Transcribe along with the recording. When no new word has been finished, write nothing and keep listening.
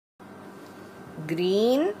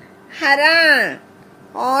green हरा,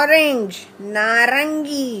 orange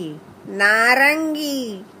नारंगी,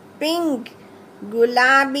 नारंगी pink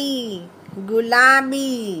गुलाबी,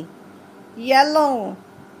 गुलाबी yellow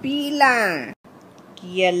पीला,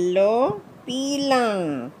 yellow पीला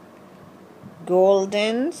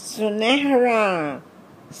golden सुनहरा,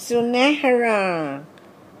 सुनहरा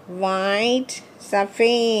white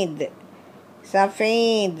सफेद,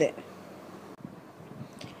 सफेद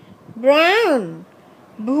brown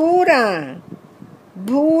भूरा,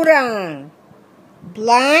 भूरा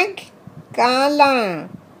black काला,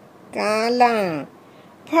 काला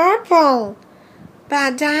purple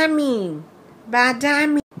badami,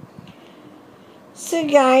 badami. So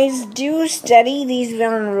guys, do study these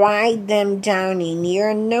and write them down in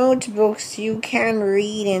your notebooks. You can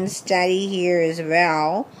read and study here as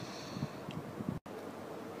well.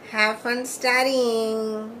 Have fun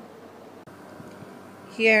studying.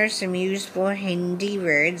 Here are some useful Hindi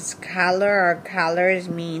words. Color or colors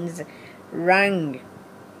means rang,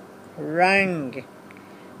 rang.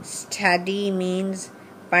 Study means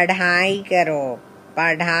padhai karo,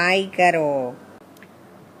 padhai karo.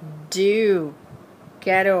 Do,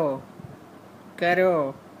 karo,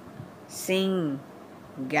 karo. Sing,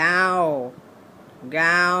 gao,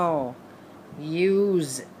 gao.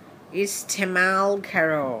 Use, istemal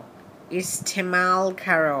karo, istemal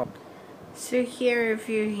karo. So here are a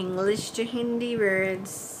few English to Hindi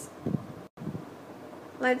words.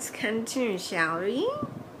 Let's continue, shall we?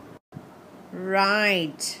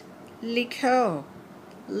 Write, likho,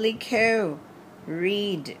 likho.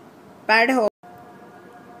 Read, padho,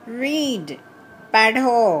 read,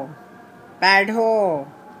 padho, padho.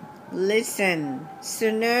 Listen,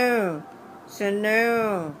 suno,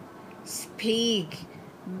 suno. Speak,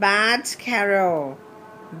 baat karo,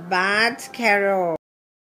 baat karo.